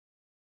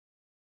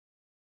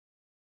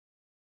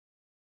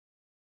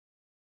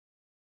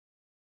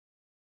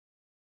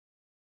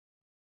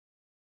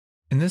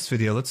In this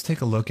video, let's take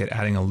a look at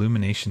adding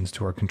illuminations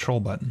to our control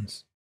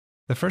buttons.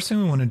 The first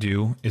thing we want to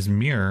do is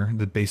mirror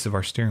the base of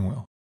our steering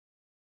wheel.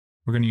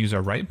 We're going to use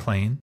our right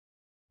plane.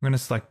 We're going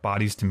to select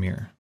bodies to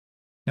mirror.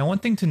 Now, one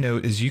thing to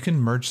note is you can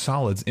merge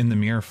solids in the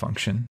mirror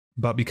function,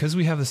 but because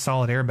we have the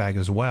solid airbag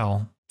as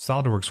well,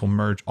 SolidWorks will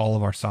merge all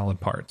of our solid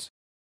parts.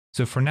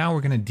 So for now,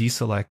 we're going to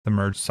deselect the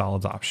merge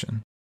solids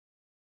option.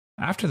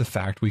 After the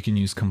fact, we can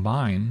use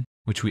combine,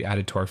 which we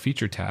added to our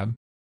feature tab,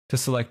 to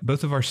select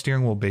both of our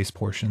steering wheel base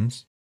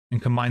portions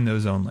and combine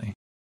those only.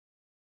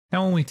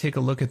 Now when we take a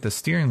look at the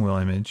steering wheel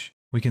image,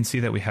 we can see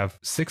that we have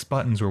 6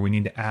 buttons where we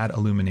need to add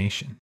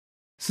illumination.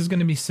 This is going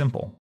to be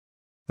simple.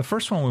 The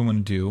first one we want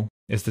to do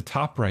is the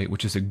top right,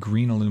 which is a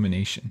green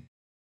illumination.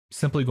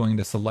 Simply going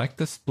to select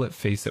the split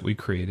face that we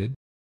created,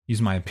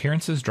 use my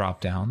Appearances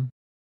dropdown,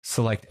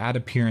 select Add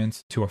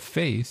Appearance to a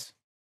face.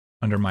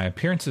 Under my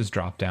Appearances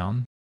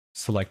dropdown,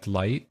 select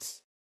Lights,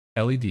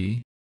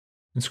 LED,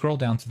 and scroll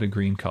down to the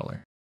green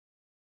color.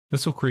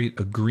 This will create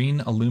a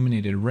green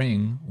illuminated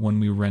ring when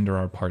we render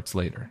our parts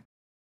later.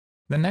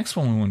 The next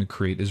one we want to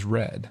create is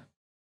red.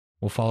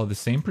 We'll follow the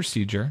same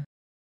procedure,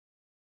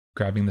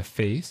 grabbing the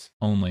face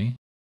only,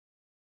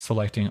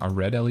 selecting our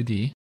red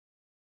LED,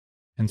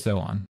 and so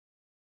on.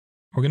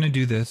 We're going to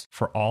do this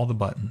for all the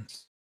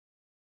buttons.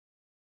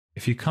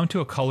 If you come to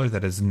a color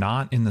that is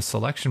not in the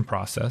selection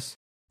process,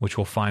 which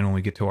we'll find when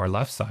we get to our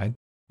left side,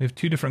 we have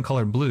 2 different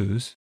colored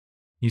blues.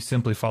 You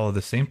simply follow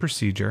the same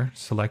procedure,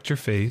 select your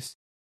face,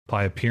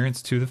 apply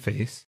appearance to the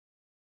face,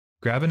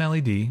 grab an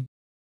LED,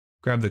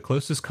 grab the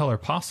closest color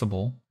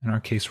possible, in our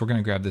case we're going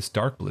to grab this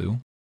dark blue,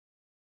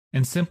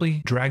 and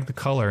simply drag the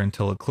color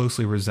until it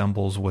closely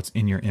resembles what's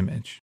in your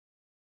image.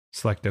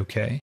 Select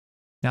OK.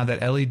 Now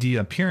that LED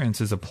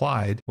appearance is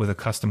applied with a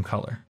custom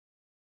color.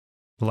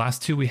 The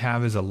last 2 we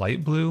have is a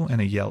light blue and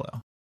a yellow.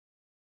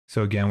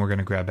 So again, we're going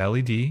to grab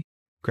LED,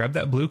 grab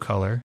that blue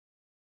color.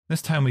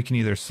 This time we can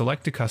either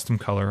select a custom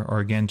color or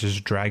again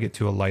just drag it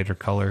to a lighter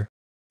color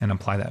and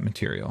apply that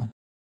material.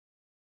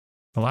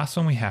 The last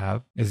one we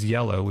have is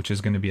yellow, which is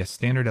going to be a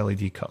standard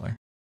LED color.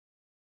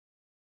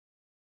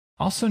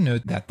 Also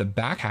note that the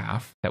back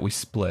half that we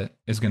split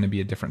is going to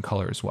be a different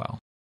color as well.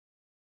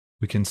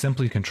 We can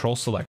simply control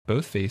select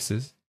both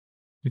faces.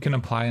 We can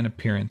apply an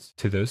appearance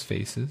to those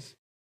faces.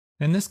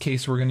 In this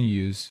case, we're going to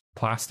use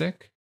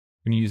plastic.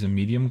 We're going to use a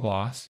medium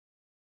gloss.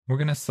 We're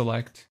going to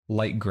select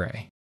light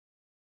gray.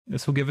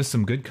 This will give us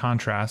some good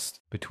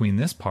contrast between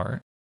this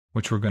part,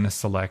 which we're going to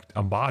select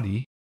a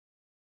body.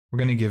 We're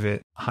going to give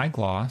it high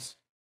gloss,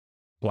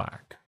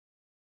 black.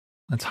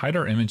 Let's hide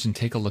our image and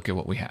take a look at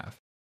what we have.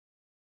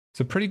 It's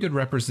a pretty good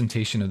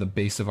representation of the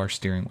base of our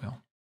steering wheel.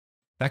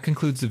 That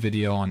concludes the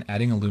video on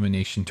adding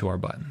illumination to our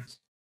buttons.